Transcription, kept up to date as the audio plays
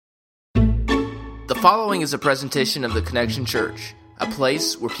The following is a presentation of the Connection Church, a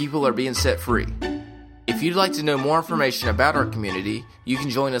place where people are being set free. If you'd like to know more information about our community, you can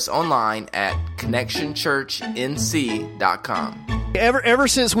join us online at connectionchurchnc.com. Ever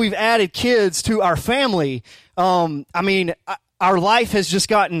since we've added kids to our family, our life has just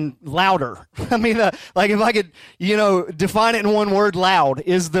gotten louder. Like if I could, define it in one word, loud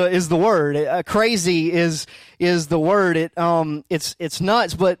is the word. Crazy is the word. It's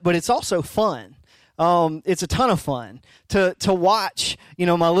nuts, but it's also fun. It's a ton of fun to watch,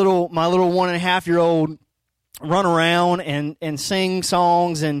 my little 1.5-year-old run around and sing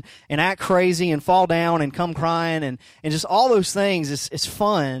songs and act crazy and fall down and come crying and just all those things. It's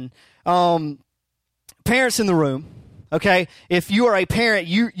fun. Parents in the room. Okay, if you are a parent,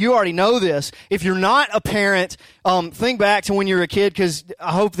 you already know this. If you're not a parent, think back to when you were a kid, because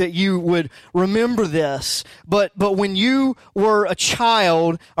I hope that you would remember this. But when you were a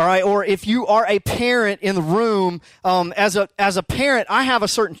child, all right, or if you are a parent in the room, as a parent, I have a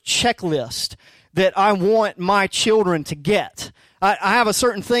certain checklist that I want my children to get. I have a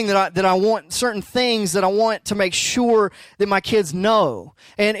certain thing that I want, certain things that I want to make sure that my kids know,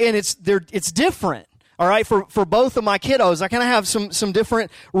 and it's different. All right, for both of my kiddos, I kind of have some different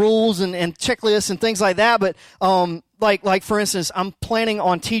rules and checklists and things like that. But like for instance, I'm planning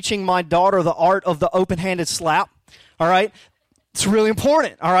on teaching my daughter the art of the open-handed slap. All right, it's really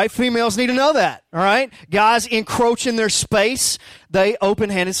important. All right, females need to know that. All right, guys encroach in their space, they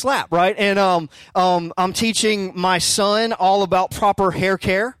open-handed slap. Right, and I'm teaching my son all about proper hair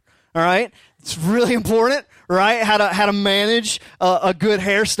care. All right, it's really important. Right, how to manage a good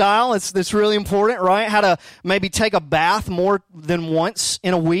hairstyle. It's really important. Right, how to maybe take a bath more than once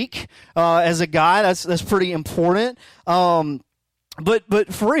in a week as a guy. That's pretty important. But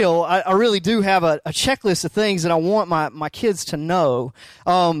for real, I really do have a checklist of things that I want my kids to know.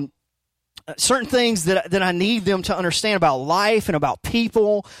 Certain things that I need them to understand about life and about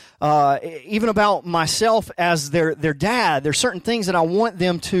people, even about myself as their dad. There's certain things that I want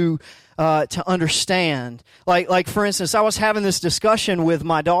them to understand. Like for instance, I was having this discussion with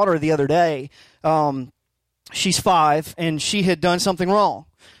my daughter the other day. She's 5 and she had done something wrong.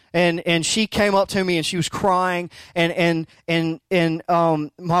 And she came up to me and she was crying and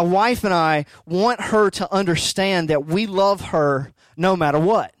my wife and I want her to understand that we love her no matter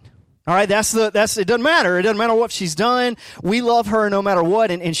what. All right, it doesn't matter. It doesn't matter what she's done. We love her no matter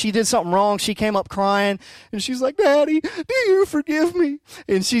what. And she did something wrong. She came up crying and she's like, "Daddy, do you forgive me?"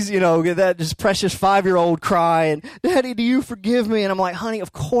 And she's, that just precious 5-year-old cry and, "Daddy, do you forgive me?" And I'm like, "Honey,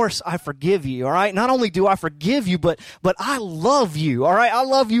 of course I forgive you." All right. Not only do I forgive you, but I love you. All right. I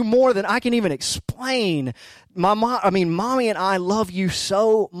love you more than I can even explain. Mommy and I love you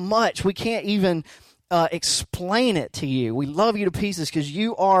so much. We can't even explain it to you. We love you to pieces because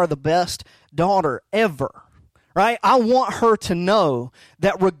you are the best daughter ever, right? I want her to know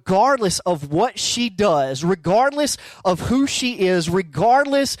that regardless of what she does, regardless of who she is,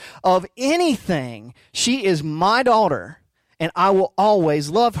 regardless of anything, she is my daughter and I will always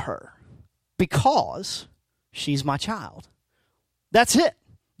love her because she's my child. That's it.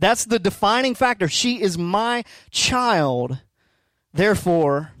 That's the defining factor. She is my child.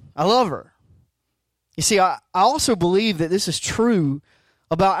 Therefore, I love her. You see, I also believe that this is true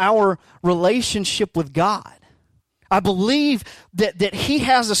about our relationship with God. I believe that He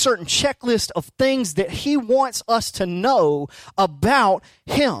has a certain checklist of things that He wants us to know about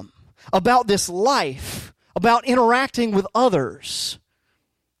Him, about this life, about interacting with others.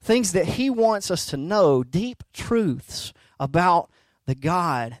 Things that He wants us to know, deep truths about the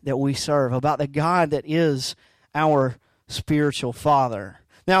God that we serve, about the God that is our spiritual Father.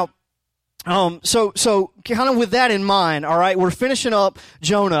 Now, so kind of with that in mind, all right, we're finishing up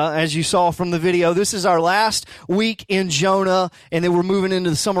Jonah, as you saw from the video. This is our last week in Jonah, and then we're moving into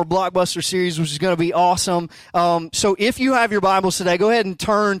the Summer Blockbuster series, which is going to be awesome. So if you have your Bibles today, go ahead and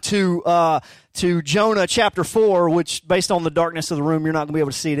turn to Jonah chapter 4, which, based on the darkness of the room, you're not going to be able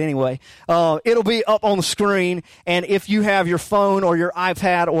to see it anyway. It'll be up on the screen, and if you have your phone or your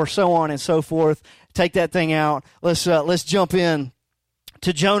iPad or so on and so forth, take that thing out. Let's jump in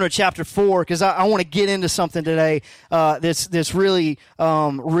to Jonah chapter 4, because I want to get into something today that's really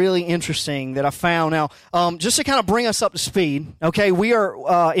really interesting that I found. Now, just to kind of bring us up to speed, okay, we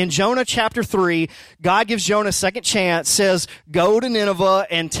are in Jonah chapter 3. God gives Jonah a second chance, says, "Go to Nineveh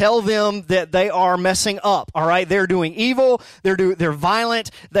and tell them that they are messing up." All right, they're doing evil, they're violent,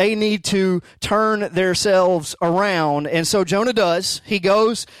 they need to turn themselves around. And so Jonah does. He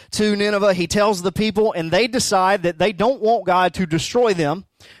goes to Nineveh, he tells the people, and they decide that they don't want God to destroy them.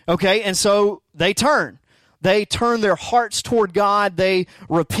 Okay, and so they turn. They turn their hearts toward God. They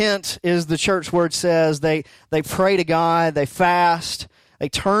repent, as the church word says. They pray to God. They fast. They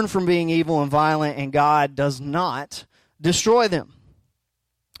turn from being evil and violent, and God does not destroy them.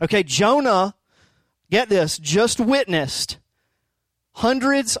 Okay, Jonah, get this, just witnessed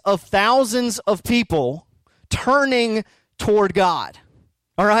hundreds of thousands of people turning toward God.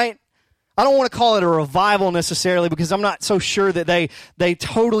 All right? I don't want to call it a revival necessarily, because I'm not so sure that they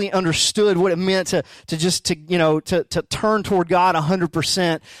totally understood what it meant to turn toward God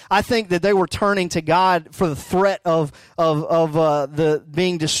 100%. I think that they were turning to God for the threat of the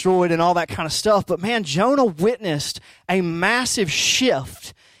being destroyed and all that kind of stuff. But man, Jonah witnessed a massive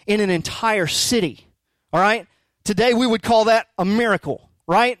shift in an entire city. All right? Today we would call that a miracle,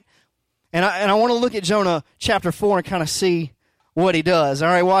 right? And I want to look at Jonah chapter 4 and kind of see what he does. All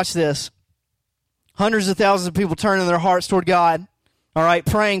right, watch this. Hundreds of thousands of people turning their hearts toward God, all right,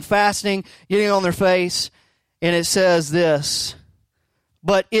 praying, fasting, getting on their face. And it says this,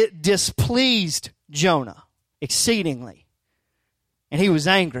 but it displeased Jonah exceedingly, and he was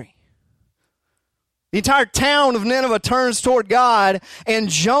angry. The entire town of Nineveh turns toward God, and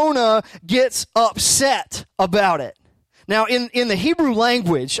Jonah gets upset about it. Now, in the Hebrew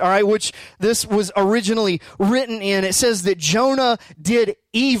language, all right, which this was originally written in, it says that Jonah did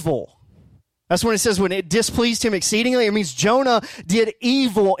evil. That's when it says when it displeased him exceedingly. It means Jonah did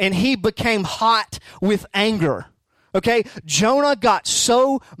evil and he became hot with anger. Okay? Jonah got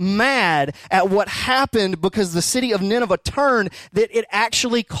so mad at what happened because the city of Nineveh turned that it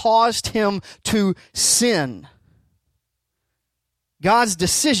actually caused him to sin. God's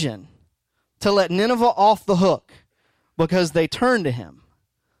decision to let Nineveh off the hook because they turned to him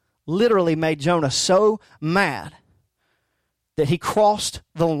literally made Jonah so mad that he crossed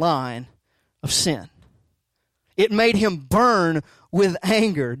the line of sin. It made him burn with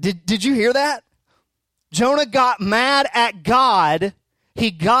anger. Did you hear that? Jonah got mad at God.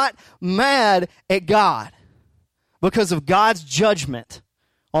 He got mad at God because of God's judgment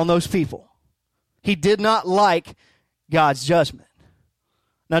on those people. He did not like God's judgment.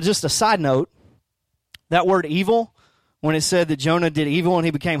 Now, just a side note, that word evil, when it said that Jonah did evil and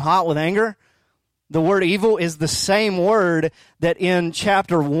he became hot with anger, the word evil is the same word that in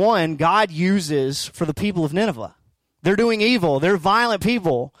chapter 1 God uses for the people of Nineveh. They're doing evil. They're violent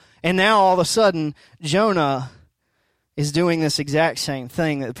people. And now all of a sudden, Jonah is doing this exact same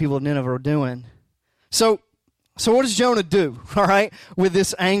thing that the people of Nineveh are doing. So what does Jonah do, all right, with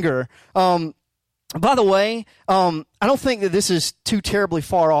this anger? By the way, I don't think that this is too terribly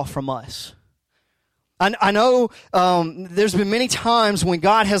far off from us. I know there's been many times when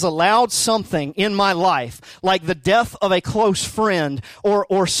God has allowed something in my life, like the death of a close friend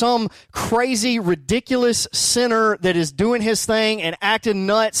or some crazy, ridiculous sinner that is doing his thing and acting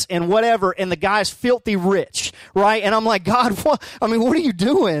nuts and whatever, and the guy's filthy rich, right? And I'm like, God, what are you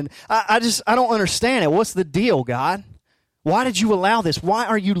doing? I don't understand it. What's the deal, God? Why did you allow this? Why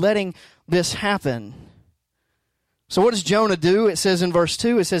are you letting this happen? So what does Jonah do? It says in verse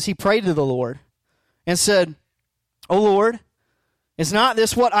 2, it says he prayed to the Lord and said, "O Lord, is not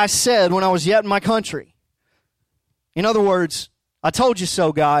this what I said when I was yet in my country?" In other words, I told you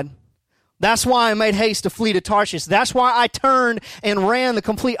so, God. That's why I made haste to flee to Tarshish. That's why I turned and ran the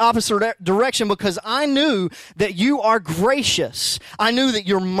complete opposite direction, because I knew that you are gracious. I knew that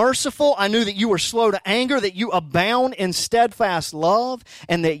you're merciful. I knew that you were slow to anger, that you abound in steadfast love,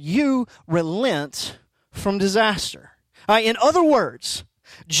 and that you relent from disaster. All right, in other words,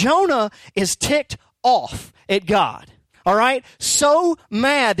 Jonah is ticked off at God. All right? So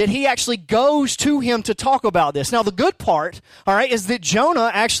mad that he actually goes to him to talk about this. Now, the good part, all right, is that Jonah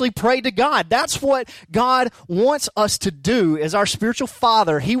actually prayed to God. That's what God wants us to do as our spiritual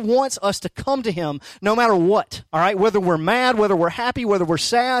father. He wants us to come to him no matter what. All right? Whether we're mad, whether we're happy, whether we're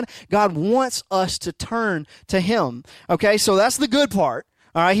sad, God wants us to turn to him. Okay? So that's the good part.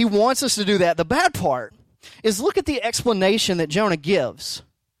 All right? He wants us to do that. The bad part is look at the explanation that Jonah gives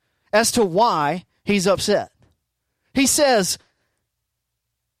as to why he's upset. He says,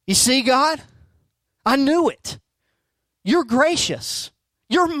 "You see, God, I knew it. You're gracious.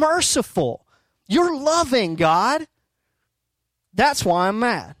 You're merciful. You're loving, God. That's why I'm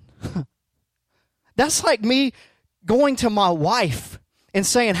mad." That's like me going to my wife and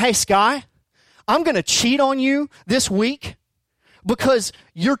saying, "Hey, Sky, I'm going to cheat on you this week because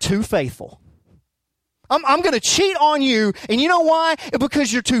you're too faithful. I'm going to cheat on you, and you know why?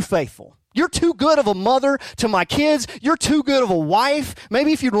 Because you're too faithful. You're too good of a mother to my kids. You're too good of a wife.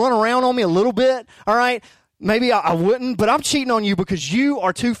 Maybe if you'd run around on me a little bit, all right, maybe I wouldn't, but I'm cheating on you because you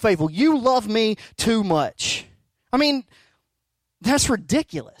are too faithful. You love me too much." I mean, that's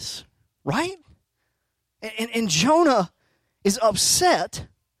ridiculous, right? And Jonah is upset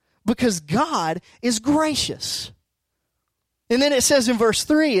because God is gracious. And then it says in verse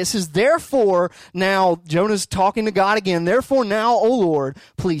 3, it says, therefore, now, Jonah's talking to God again, therefore now, O Lord,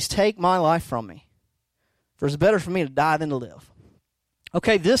 please take my life from me. For it's better for me to die than to live.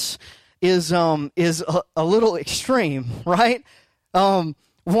 Okay, this is a little extreme, right?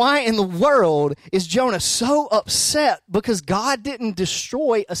 Why in the world is Jonah so upset because God didn't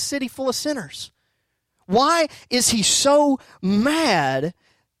destroy a city full of sinners? Why is he so mad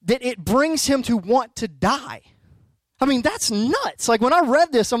that it brings him to want to die? I mean, that's nuts. Like, when I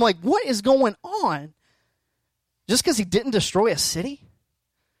read this, I'm like, what is going on? Just because he didn't destroy a city?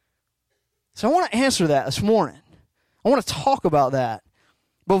 So I want to answer that this morning. I want to talk about that.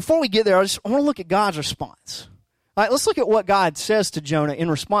 But before we get there, I want to look at God's response. All right, let's look at what God says to Jonah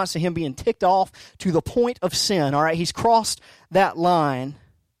in response to him being ticked off to the point of sin. All right, he's crossed that line.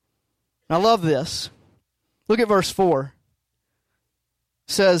 And I love this. Look at verse 4.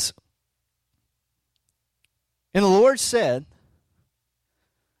 It says, and the Lord said,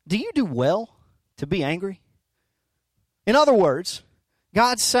 do you do well to be angry? In other words,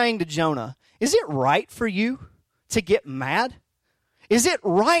 God's saying to Jonah, is it right for you to get mad? Is it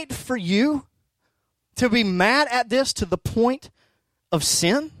right for you to be mad at this to the point of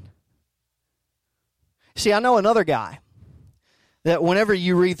sin? See, I know another guy that whenever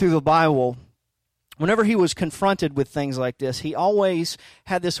you read through the Bible, whenever he was confronted with things like this, he always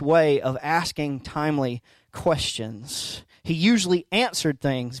had this way of asking timely questions. He usually answered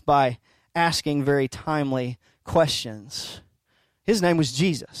things by asking very timely questions. His name was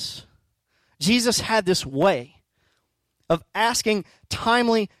Jesus. Jesus had this way of asking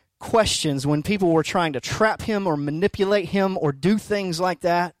timely questions when people were trying to trap him or manipulate him or do things like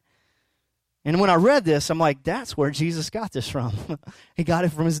that. And when I read this, I'm like, that's where Jesus got this from. He got it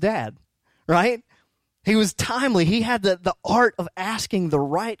from his dad, right? He was timely. He had the art of asking the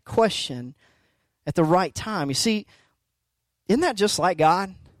right question at the right time. You see, isn't that just like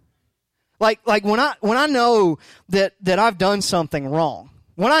God? Like when I know that I've done something wrong,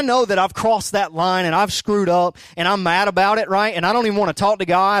 when I know that I've crossed that line and I've screwed up and I'm mad about it, right? And I don't even want to talk to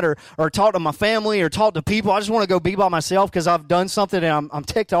God or talk to my family or talk to people. I just want to go be by myself because I've done something and I'm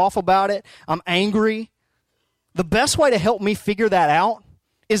ticked off about it. I'm angry. The best way to help me figure that out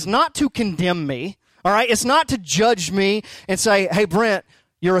is not to condemn me, all right? It's not to judge me and say, hey, Brent,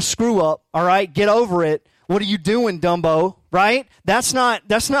 you're a screw up, all right? Get over it. What are you doing, Dumbo? Right? That's not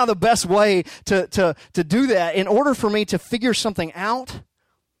the best way to do that. In order for me to figure something out,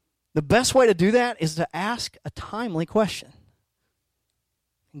 the best way to do that is to ask a timely question.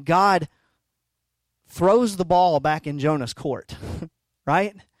 God throws the ball back in Jonah's court,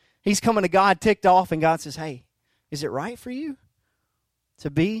 right? He's coming to God ticked off, and God says, hey, is it right for you to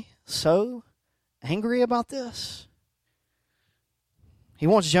be so angry about this? He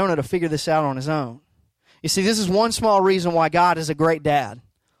wants Jonah to figure this out on his own. You see, this is one small reason why God is a great dad.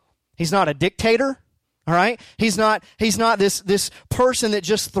 He's not a dictator, all right? He's not this person that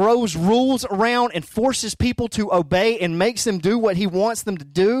just throws rules around and forces people to obey and makes them do what he wants them to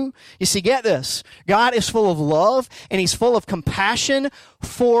do. You see, get this. God is full of love, and he's full of compassion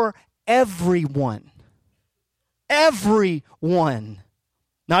for everyone. Everyone.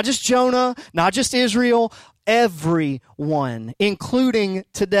 Not just Jonah, not just Israel, everyone, including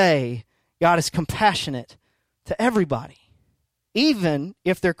today. God is compassionate to everybody, even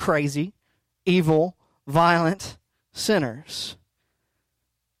if they're crazy, evil, violent sinners.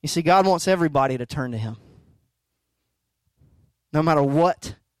 You see, God wants everybody to turn to him. No matter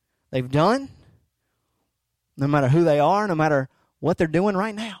what they've done, no matter who they are, no matter what they're doing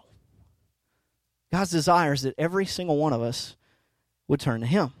right now. God's desire is that every single one of us would turn to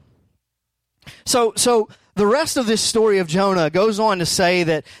him. So the rest of this story of Jonah goes on to say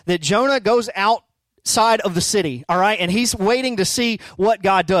that Jonah goes outside of the city, all right? And he's waiting to see what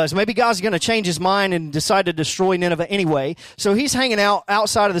God does. Maybe God's going to change his mind and decide to destroy Nineveh anyway. So he's hanging out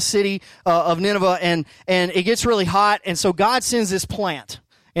outside of the city of Nineveh, and it gets really hot. And so God sends this plant.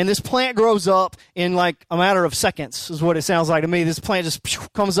 And this plant grows up in like a matter of seconds, is what it sounds like to me. This plant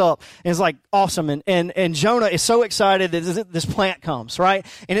just comes up, and it's like awesome. And Jonah is so excited that this plant comes, right?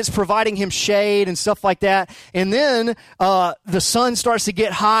 And it's providing him shade and stuff like that. And then the sun starts to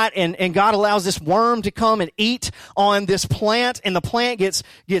get hot, and God allows this worm to come and eat on this plant. And the plant gets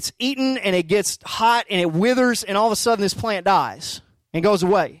eaten, and it gets hot, and it withers, and all of a sudden this plant dies and goes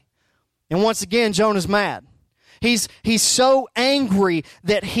away. And once again, Jonah's mad. He's so angry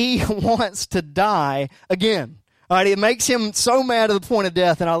that he wants to die again. All right, it makes him so mad to the point of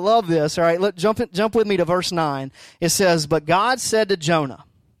death, and I love this. All right, jump with me to verse 9. It says, "But God said to Jonah,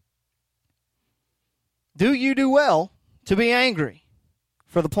 do you do well to be angry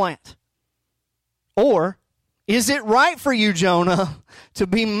for the plant? Or is it right for you, Jonah, to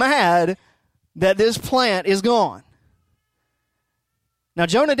be mad that this plant is gone? Now,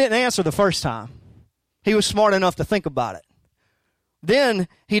 Jonah didn't answer the first time. He was smart enough to think about it. Then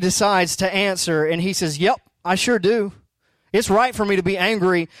he decides to answer, and he says, yep, I sure do. It's right for me to be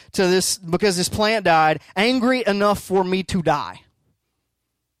angry to this because this plant died, angry enough for me to die.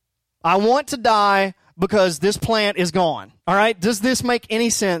 I want to die because this plant is gone. All right? Does this make any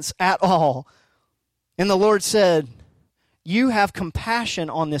sense at all? And the Lord said, you have compassion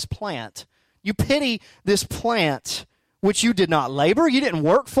on this plant. You pity this plant, which you did not labor. You didn't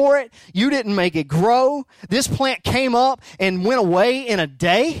work for it. You didn't make it grow. This plant came up and went away in a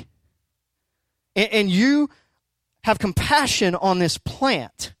day. And you have compassion on this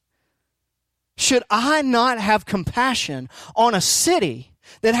plant. Should I not have compassion on a city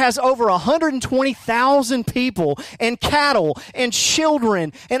that has over 120,000 people and cattle and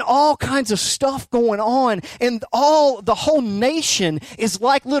children and all kinds of stuff going on, and the whole nation is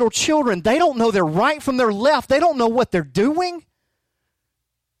like little children? They don't know their right from their left. They don't know what they're doing.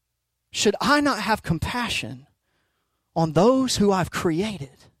 Should I not have compassion on those who I've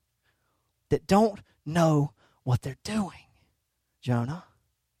created that don't know what they're doing, Jonah?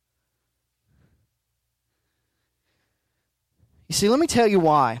 You see, let me tell you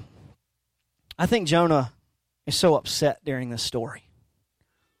why I think Jonah is so upset during this story.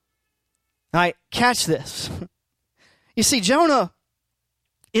 All right, catch this. You see, Jonah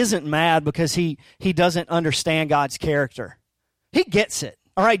isn't mad because he doesn't understand God's character. He gets it.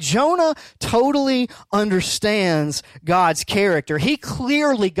 All right, Jonah totally understands God's character. He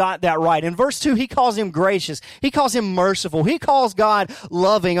clearly got that right. In verse 2, he calls him gracious. He calls him merciful. He calls God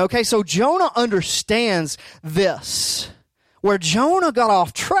loving. Okay, so Jonah understands this. Where Jonah got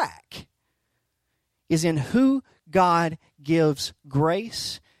off track is in who God gives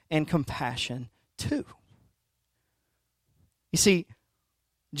grace and compassion to. You see,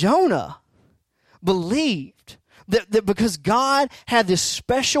 Jonah believed that because God had this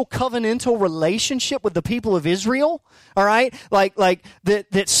special covenantal relationship with the people of Israel, all right, like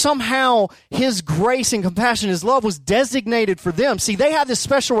that somehow his grace and compassion, his love was designated for them. See, they had this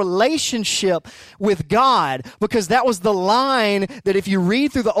special relationship with God because that was the line that if you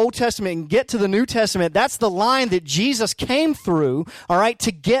read through the Old Testament and get to the New Testament, that's the line that Jesus came through, all right,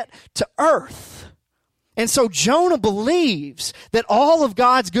 to get to earth. And so Jonah believes that all of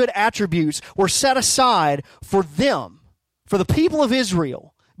God's good attributes were set aside for them, for the people of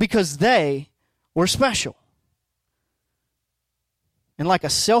Israel, because they were special. And like a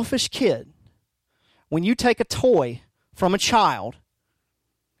selfish kid, when you take a toy from a child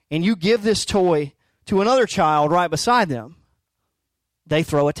and you give this toy to another child right beside them, they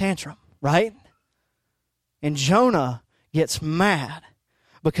throw a tantrum, right? And Jonah gets mad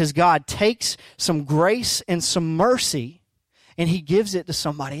because God takes some grace and some mercy and he gives it to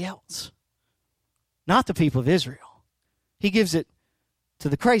somebody else. Not the people of Israel. He gives it to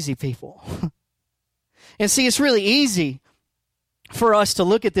the crazy people. And see, it's really easy for us to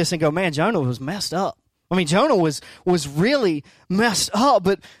look at this and go, man, Jonah was messed up. I mean, Jonah was really messed up,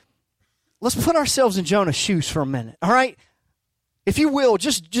 but let's put ourselves in Jonah's shoes for a minute, all right? If you will,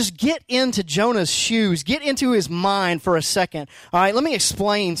 just get into Jonah's shoes. Get into his mind for a second. All right, let me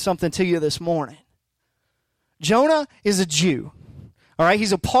explain something to you this morning. Jonah is a Jew. All right,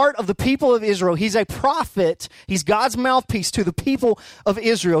 he's a part of the people of Israel. He's a prophet. He's God's mouthpiece to the people of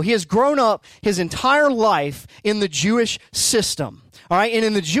Israel. He has grown up his entire life in the Jewish system. All right, and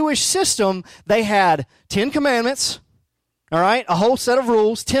in the Jewish system, they had 10 commandments. All right, a whole set of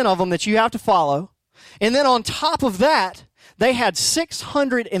rules, 10 of them that you have to follow. And then on top of that, they had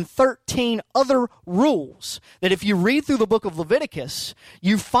 613 other rules that if you read through the book of Leviticus,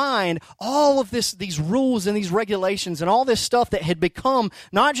 you find all of these rules and these regulations and all this stuff that had become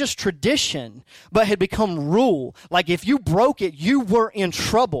not just tradition, but had become rule. Like if you broke it, you were in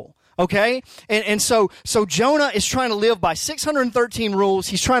trouble. Okay? And so Jonah is trying to live by 613 rules.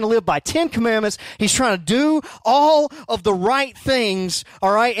 He's trying to live by 10 commandments. He's trying to do all of the right things,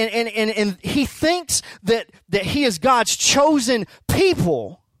 all right? And he thinks that he is God's chosen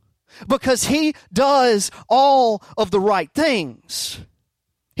people because he does all of the right things.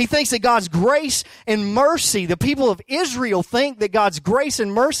 He thinks that God's grace and mercy, the people of Israel think that God's grace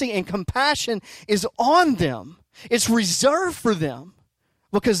and mercy and compassion is on them. It's reserved for them.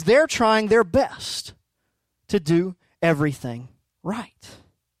 Because they're trying their best to do everything right.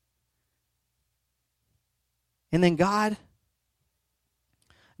 And then God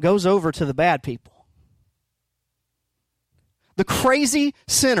goes over to the bad people. The crazy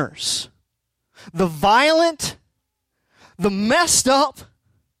sinners. the violent, the messed up,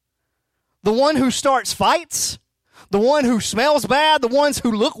 the one who starts fights, the one who smells bad, the ones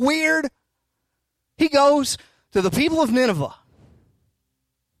who look weird. He goes to the people of Nineveh.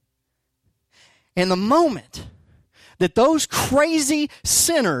 And the moment that those crazy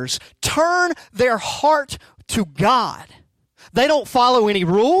sinners turn their heart to God, they don't follow any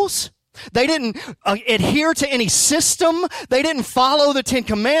rules. They didn't adhere to any system. They didn't follow the 10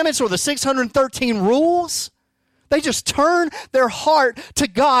 Commandments or the 613 rules. They just turn their heart to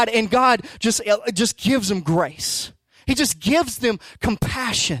God, and God just gives them grace. He just gives them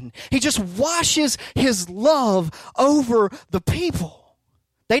compassion. He just washes his love over the people.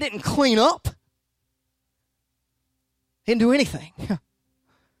 They didn't clean up. They didn't do anything.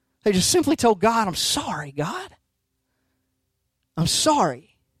 They just simply told God, I'm sorry, God. I'm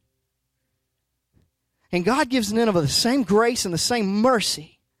sorry. And God gives Nineveh the same grace and the same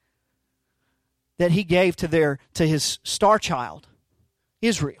mercy that he gave to his star child,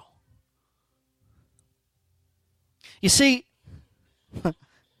 Israel. You see,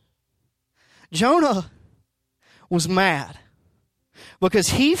 Jonah was mad because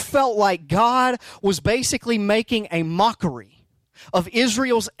he felt like God was basically making a mockery of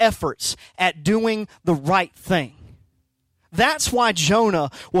Israel's efforts at doing the right thing. That's why Jonah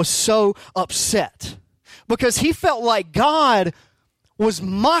was so upset, because he felt like God was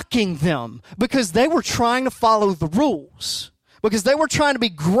mocking them because they were trying to follow the rules, because they were trying to be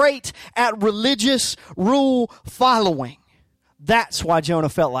great at religious rule following. That's why Jonah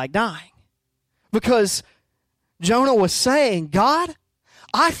felt like dying, because Jonah was saying, God,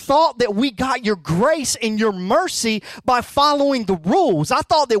 I thought that we got your grace and your mercy by following the rules. I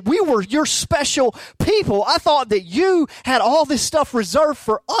thought that we were your special people. I thought that you had all this stuff reserved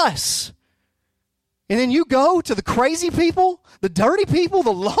for us. And then you go to the crazy people, the dirty people,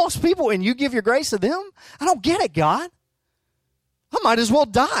 the lost people, and you give your grace to them? I don't get it, God. I might as well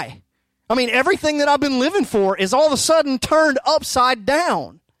die. I mean, everything that I've been living for is all of a sudden turned upside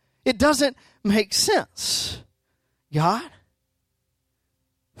down. It doesn't make sense, God.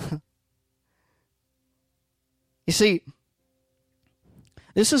 You see,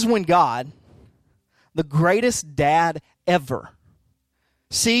 this is when God, the greatest dad ever,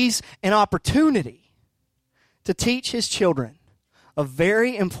 sees an opportunity to teach his children a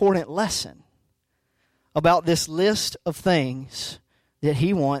very important lesson about this list of things that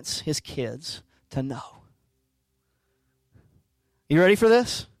he wants his kids to know. You ready for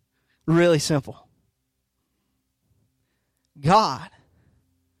this? Really simple. God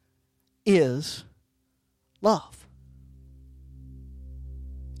is love.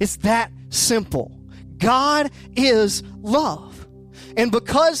 It's that simple. God is love. And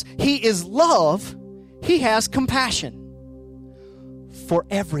because he is love, he has compassion for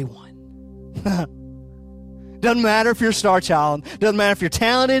everyone. Doesn't matter if you're a star child. Doesn't matter if you're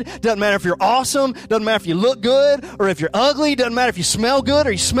talented. Doesn't matter if you're awesome. Doesn't matter if you look good or if you're ugly. Doesn't matter if you smell good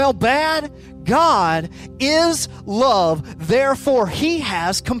or you smell bad. God is love. Therefore, he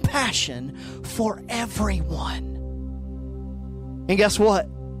has compassion for everyone. And guess what?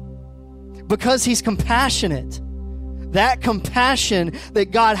 Because he's compassionate, that compassion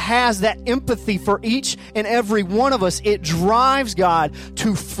that God has, that empathy for each and every one of us, it drives God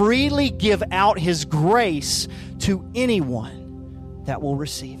to freely give out his grace to anyone that will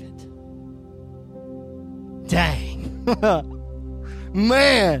receive it. Dang.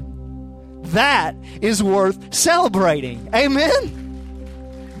 Man, that is worth celebrating. Amen?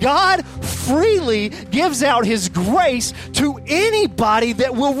 God freely gives out his grace to anybody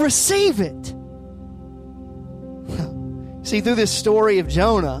that will receive it. See, through this story of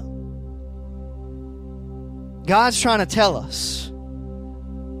Jonah, God's trying to tell us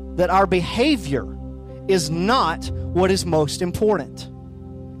that our behavior is not what is most important.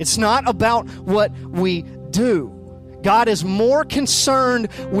 It's not about what we do. God is more concerned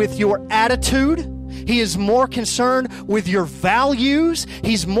with your attitude. He is more concerned with your values.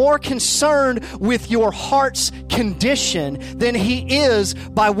 He's more concerned with your heart's condition than he is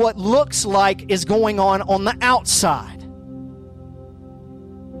by what looks like is going on the outside.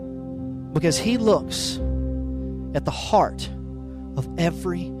 Because he looks at the heart of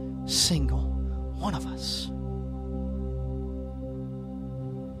every single one of us.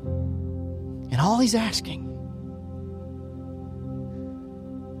 And all he's asking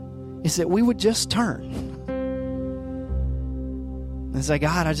is that we would just turn and say,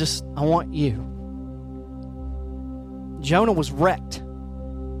 God, I want you. Jonah was wrecked.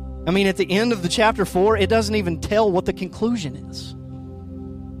 I mean, at the end of the chapter 4, it doesn't even tell what the conclusion is.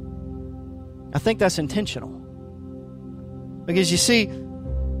 I think that's intentional. Because you see,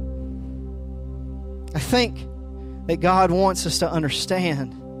 I think that God wants us to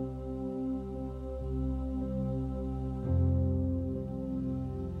understand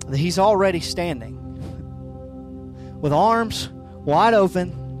that He's already standing with arms wide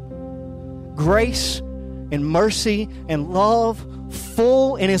open, grace and mercy and love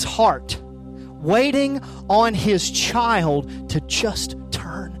full in His heart, waiting on His child to just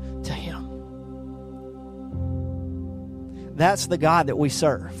turn to Him. That's the God that we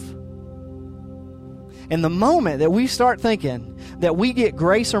serve. And the moment that we start thinking that we get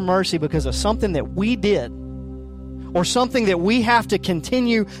grace or mercy because of something that we did or something that we have to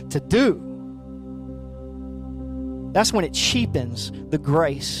continue to do, that's when it cheapens the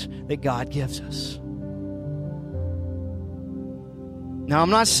grace that God gives us. Now, I'm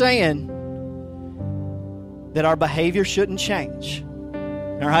not saying that our behavior shouldn't change,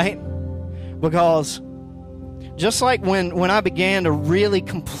 all right? Because just like when I began to really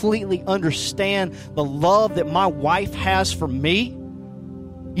completely understand the love that my wife has for me,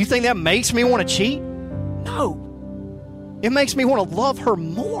 you think that makes me want to cheat? No. It makes me want to love her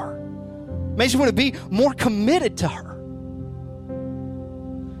more. It makes me want to be more committed to her.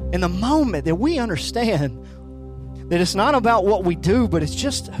 In the moment that we understand that it's not about what we do, but it's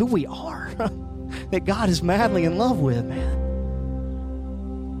just who we are, that God is madly in love with, man,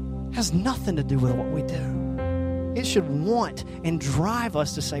 it has nothing to do with what we do. It should want and drive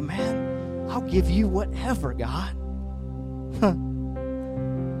us to say, man, I'll give you whatever, God.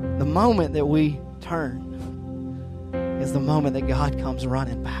 The moment that we turn is the moment that God comes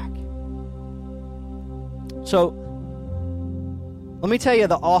running back. So, let me tell you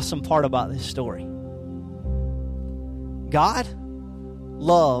the awesome part about this story. God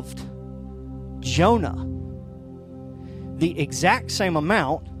loved Jonah the exact same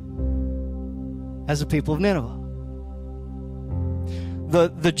amount as the people of Nineveh.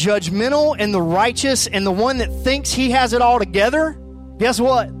 The judgmental and the righteous and the one that thinks he has it all together, guess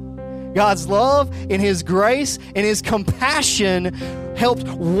what? God's love and His grace and His compassion helped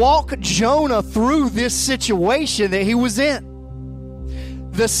walk Jonah through this situation that he was in.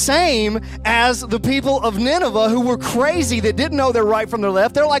 The same as the people of Nineveh who were crazy, that didn't know their right from their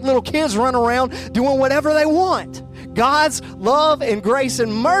left. They're like little kids running around doing whatever they want. God's love and grace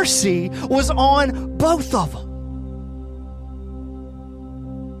and mercy was on both of them.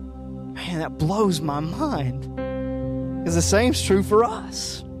 Man, that blows my mind. Because the same's true for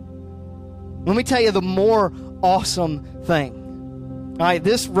us. Let me tell you the more awesome thing. All right,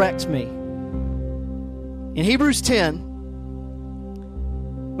 this wrecks me. In Hebrews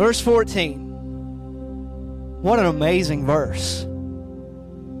 10, verse 14. What an amazing verse.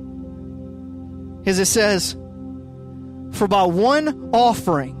 Because it says, for by one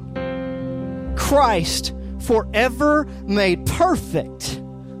offering, Christ forever made perfect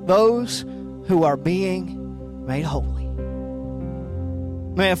those who are being made holy.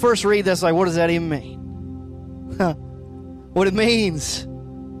 Man, first read this, like, what does that even mean? What it means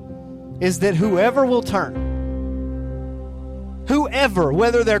is that whoever will turn, whoever,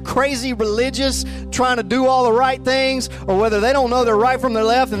 whether they're crazy religious, trying to do all the right things, or whether they don't know their right from their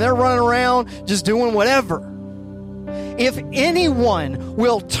left and they're running around just doing whatever, if anyone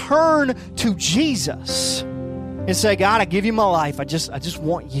will turn to Jesus and say, God, I give you my life, I just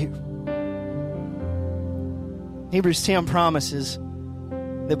want you. Hebrews 10 promises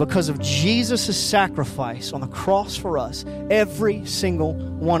that because of Jesus' sacrifice on the cross for us, every single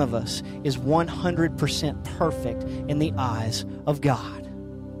one of us is 100% perfect in the eyes of God.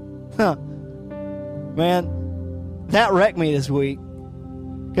 Man, that wrecked me this week.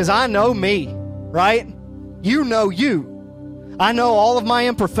 Because I know me, right? You know you. I know all of my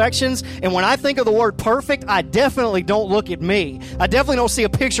imperfections, and when I think of the word perfect, I definitely don't look at me. I definitely don't see a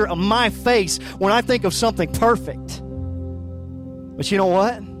picture of my face when I think of something perfect. But you know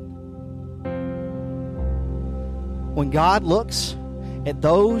what? When God looks at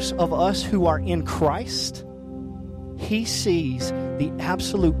those of us who are in Christ, He sees the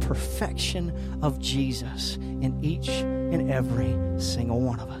absolute perfection of Jesus in each and every single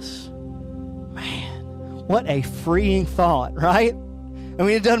one of us. Man. What a freeing thought, right? I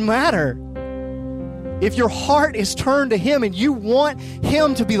mean, it doesn't matter. If your heart is turned to Him and you want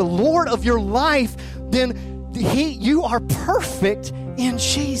Him to be the Lord of your life, then you are perfect in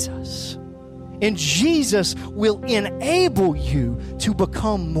Jesus. And Jesus will enable you to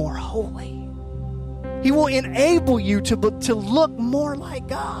become more holy. He will enable you to look more like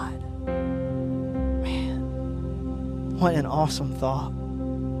God. Man, what an awesome thought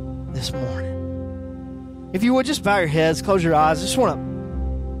this morning. If you would, just bow your heads, close your eyes. I just want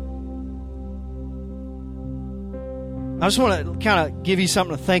to kind of give you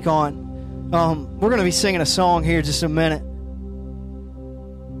something to think on. We're going to be singing a song here in just a minute.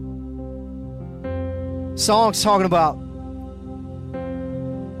 Song's talking about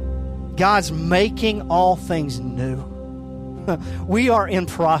God's making all things new. We are in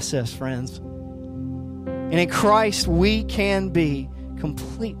process, friends. And in Christ, we can be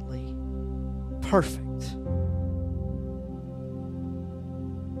completely perfect.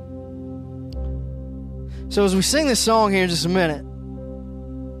 So as we sing this song here in just a minute,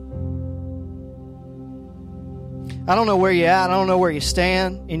 I don't know where you're at. I don't know where you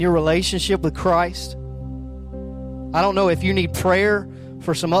stand in your relationship with Christ. I don't know if you need prayer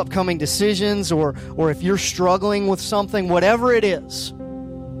for some upcoming decisions or if you're struggling with something, whatever it is.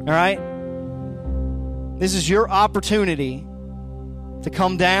 All right? This is your opportunity to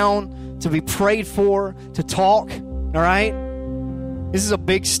come down, to be prayed for, to talk. All right? This is a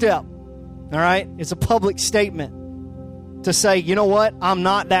big step. All right? It's a public statement to say, you know what? I'm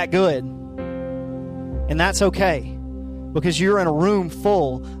not that good. And that's okay, because you're in a room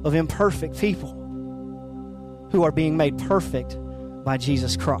full of imperfect people who are being made perfect by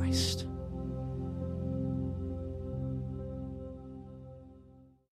Jesus Christ.